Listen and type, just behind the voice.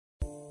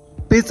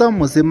Pitso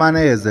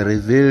Mosimane has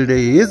revealed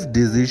his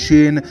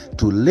decision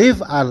to leave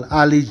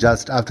Ahly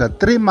just after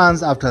 3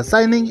 months after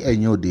signing a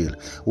new deal.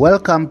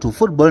 Welcome to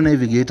Football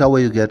Navigator,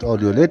 where you get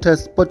all your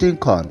latest sporting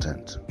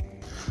content.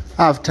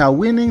 After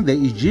winning the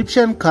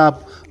Egyptian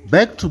Cup,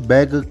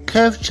 back-to-back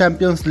CAF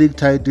Champions League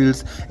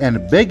titles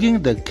and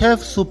bagging the CAF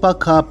Super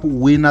Cup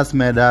winners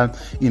medal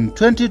in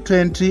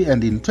 2020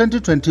 and in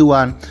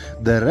 2021,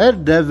 the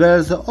Red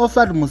Devils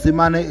offered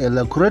Mosimane a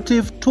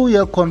lucrative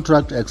 2-year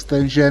contract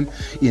extension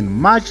in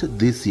March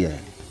this year.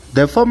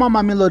 The former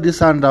Mamelodi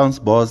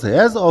Sundowns boss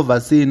has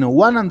overseen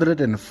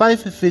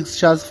 105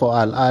 fixtures for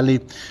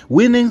Ahly,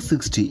 winning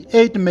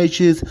 68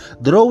 matches,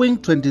 drawing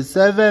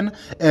 27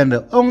 and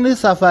only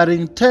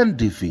suffering 10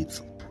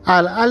 defeats.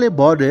 Ahly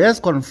board has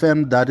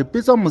confirmed that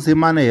Pitso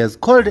Mosimane has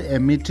called a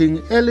meeting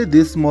early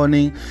this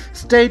morning,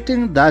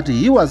 stating that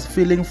he was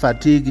feeling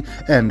fatigue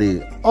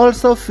and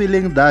also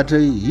feeling that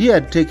he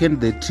had taken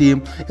the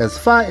team as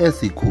far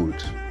as he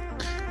could.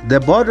 The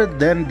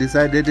board then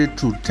decided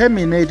to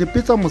terminate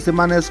Pitso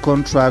Mosimane's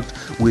contract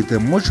with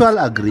a mutual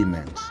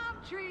agreement.